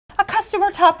A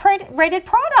customer top rated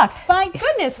product. My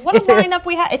goodness, what a lineup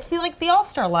we have. It's like the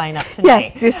All-Star lineup today.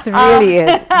 Yes, this really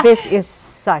is. This is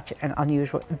such an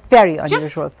unusual, very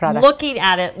unusual product. Looking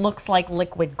at it, looks like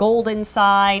liquid gold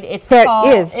inside. It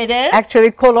is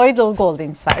actually colloidal gold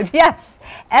inside. Yes.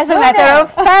 As a matter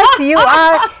of fact, you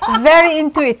are very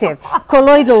intuitive.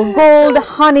 Colloidal gold,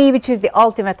 honey, which is the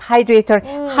ultimate hydrator,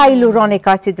 hyaluronic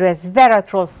acid,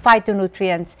 resveratrol,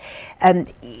 phytonutrients.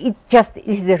 It just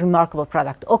is a remarkable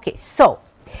product. Okay, so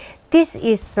this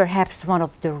is perhaps one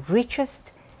of the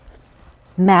richest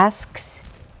masks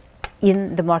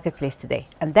in the marketplace today,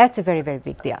 and that's a very, very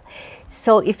big deal.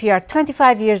 So if you are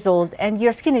 25 years old and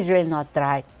your skin is really not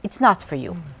dry, it's not for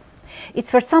you.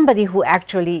 It's for somebody who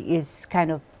actually is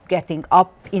kind of getting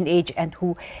up in age and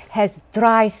who has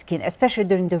dry skin, especially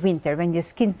during the winter when your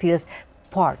skin feels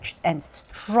parched and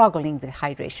struggling with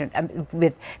hydration,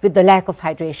 with the lack of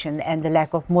hydration and the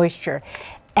lack of moisture.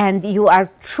 And you are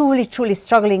truly, truly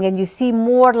struggling, and you see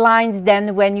more lines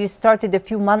than when you started a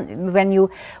few months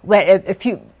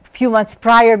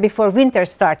prior, before winter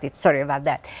started. Sorry about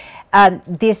that.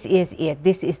 This is it.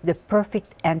 This is the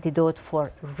perfect antidote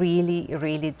for really,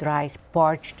 really dry,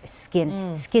 parched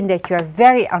skin. Skin that you are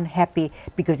very unhappy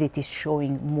because it is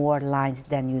showing more lines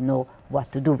than you know what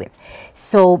to do with.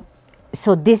 So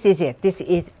this is it. This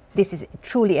is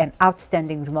truly an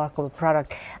outstanding, remarkable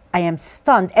product. I am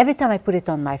stunned. Every time I put it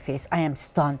on my face, I am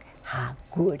stunned how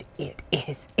good it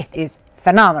is. It is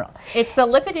phenomenal. It's a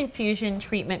lipid infusion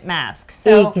treatment mask.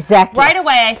 So exactly. Right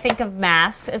away, I think of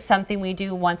masks as something we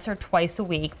do once or twice a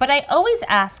week. But I always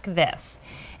ask this.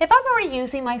 If I'm already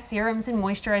using my serums and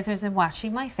moisturizers and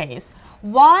washing my face,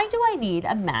 why do I need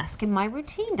a mask in my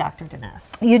routine, Dr.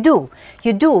 Denese? You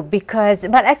do, because,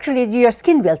 but actually your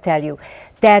skin will tell you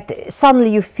that suddenly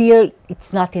you feel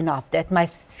it's not enough, that my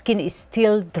skin is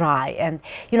still dry. And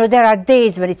you know, there are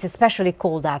days when it's especially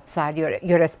cold outside,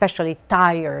 you're especially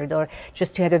tired, or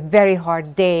just you had a very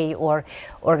hard day, or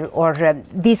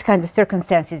these kinds of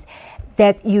circumstances,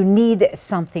 that you need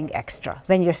something extra.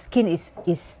 When your skin is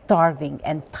starving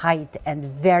and tight and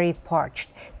very parched,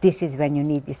 this is when you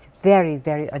need this very,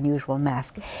 very unusual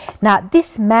mask. Now,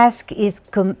 this mask is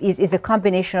a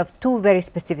combination of two very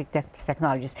specific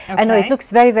technologies. Okay. I know it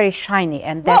looks very, very shiny,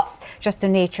 and that's just the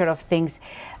nature of things.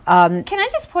 Can I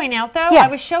just point out, though, yes. I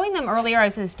was showing them earlier, I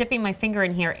was dipping my finger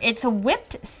in here. It's a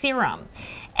whipped serum.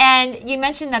 And you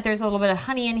mentioned that there's a little bit of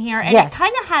honey in here, and yes. it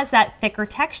kind of has that thicker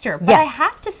texture. But yes. I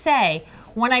have to say,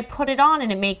 when I put it on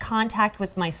and it made contact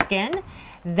with my skin,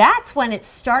 that's when it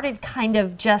started kind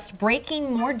of just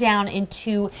breaking more down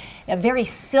into a very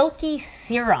silky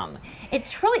serum.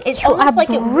 It's really, it's almost like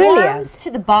it warms to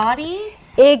the body.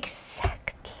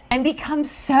 Exactly. And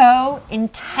becomes so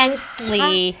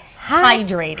intensely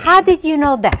hydrating. How did you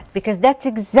know that? Because that's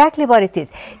exactly what it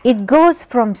is. It goes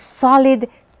from solid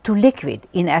to liquid,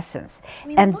 in essence. I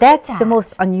mean, and that's the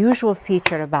most unusual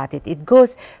feature about it. It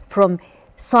goes from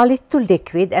solid to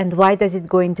liquid. And why does it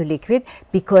go into liquid?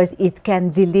 Because it can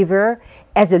deliver,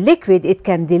 as a liquid, it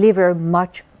can deliver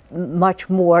much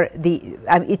more,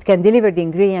 it can deliver the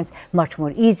ingredients much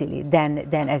more easily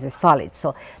than as a solid.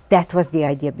 So that was the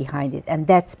idea behind it. And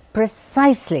that's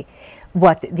precisely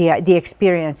what the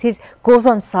experience is. Goes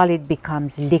on solid,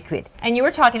 becomes liquid. And you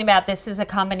were talking about this is a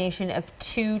combination of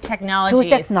two technologies. Two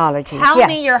technologies. Tell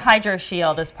me your Hydro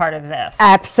Shield is part of this.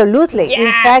 Absolutely. Yes. In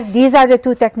fact, these are the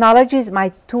two technologies,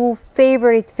 my two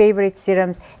favorite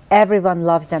serums. Everyone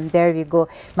loves them. There we go.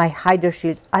 My Hydro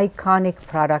Shield, iconic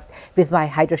product with my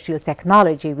Hydro Shield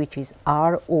technology, which is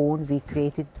our own. We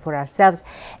created it for ourselves.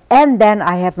 And then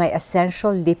I have my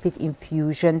Essential Lipid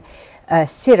Infusion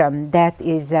serum that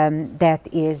is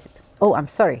oh, I'm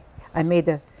sorry, I made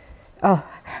a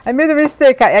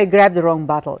mistake. I grabbed the wrong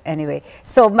bottle. Anyway,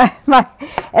 so my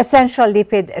essential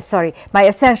lipid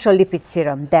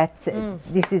serum, that's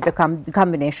this is the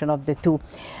combination of the two.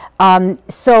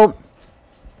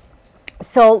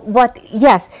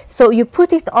 So you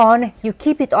put it on, you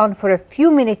keep it on for a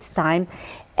few minutes time,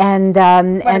 and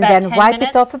then wipe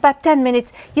it off. About 10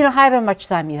 minutes, you know, however much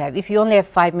time you have. If you only have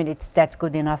 5 minutes, that's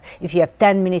good enough. If you have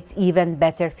 10 minutes, even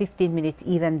better. 15 minutes,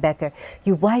 even better.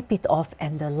 You wipe it off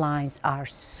and the lines are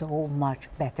so much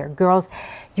better. Girls,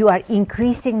 you are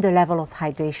increasing the level of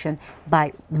hydration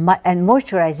and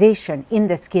moisturization in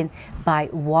the skin by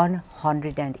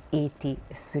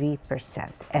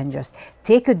 183%. And just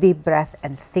take a deep breath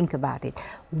and think about it.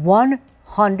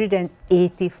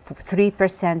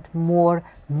 183% more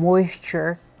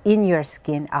moisture in your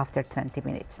skin after 20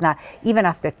 minutes. Now, even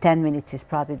after 10 minutes is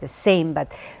probably the same, but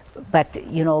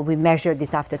you know, we measured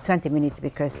it after 20 minutes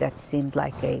because that seemed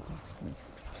like a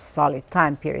solid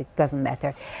time period, doesn't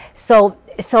matter. So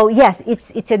yes,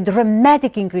 it's a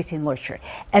dramatic increase in moisture.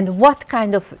 And what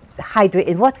kind of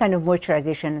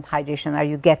moisturization and hydration are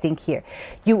you getting here?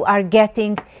 You are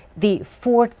getting the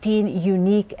 14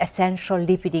 unique essential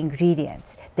lipid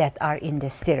ingredients that are in the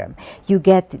serum. You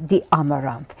get the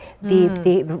amaranth, the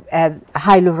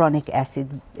hyaluronic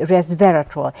acid,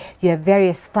 resveratrol. You have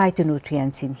various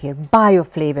phytonutrients in here,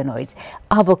 bioflavonoids,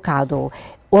 avocado,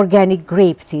 organic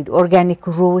grapeseed, organic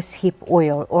rosehip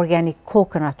oil, organic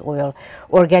coconut oil,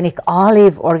 organic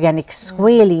olive, organic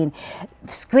squalene.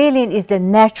 Squalene is the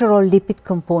natural lipid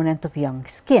component of young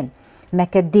skin.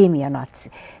 Macadamia nuts,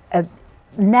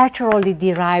 naturally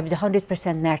derived,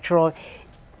 100% natural,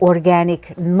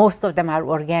 organic, most of them are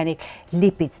organic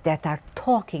lipids that are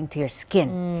talking to your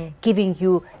skin, giving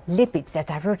you lipids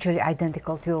that are virtually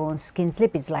identical to your own skin's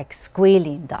lipids, like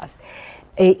squalene does.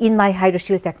 In my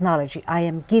HydroShield technology, I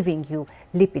am giving you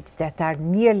lipids that are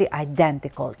nearly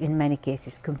identical, in many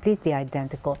cases completely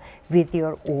identical, with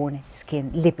your own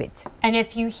skin lipids. And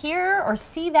if you hear or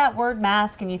see that word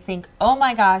mask and you think, oh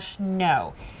my gosh,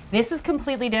 no, this is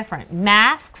completely different.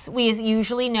 Masks we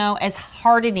usually know as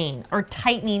hardening or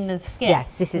tightening the skin.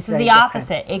 Yes, this is the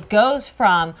opposite. It goes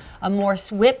from a more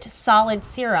whipped solid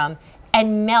serum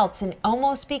and melts and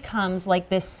almost becomes like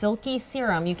this silky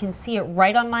serum. You can see it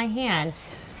right on my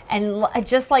hands. And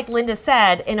just like Linda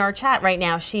said in our chat right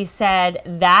now, she said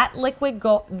that liquid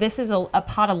gold, this is a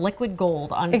pot of liquid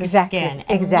gold on the skin.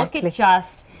 And look at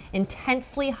just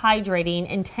intensely hydrating,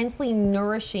 intensely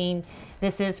nourishing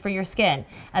this is for your skin.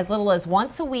 As little as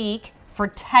once a week for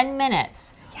 10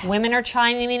 minutes. Yes. Women are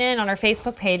chiming in on our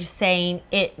Facebook page saying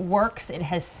it works, it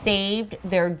has saved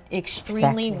their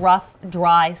extremely rough,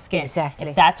 dry skin.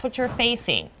 If that's what you're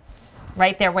facing,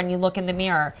 right there when you look in the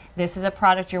mirror, this is a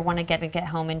product you want to get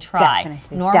home and try.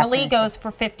 Normally goes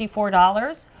for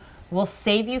 $54. We'll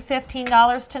save you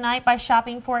 $15 tonight by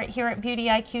shopping for it here at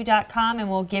beautyiq.com, and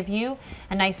we'll give you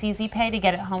a nice easy pay to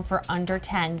get it home for under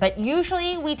 $10. But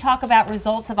usually we talk about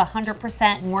results of 100%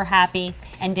 and we're happy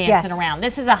and dancing around.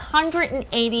 This is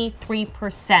 183%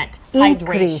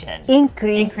 hydration.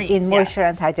 Increase in moisture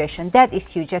and hydration. That is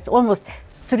huge. That's almost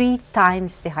 3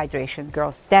 times the hydration,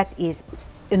 girls. That is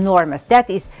enormous. That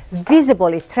is visible.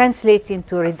 It translates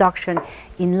into a reduction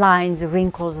in lines,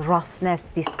 wrinkles, roughness,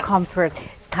 discomfort,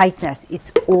 tightness.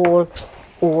 It's all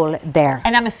there.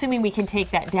 And I'm assuming we can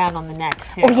take that down on the neck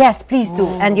too. Oh yes, please do.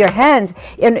 And your hands.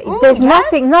 And there's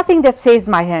nothing that saves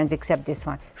my hands except this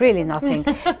one. Really nothing.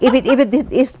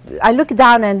 if I look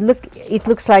down and it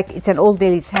looks like it's an old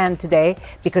lady's hand today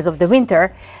because of the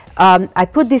winter. I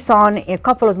put this on, a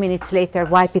couple of minutes later,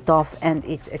 wipe it off, and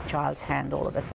it's a child's hand all of a sudden.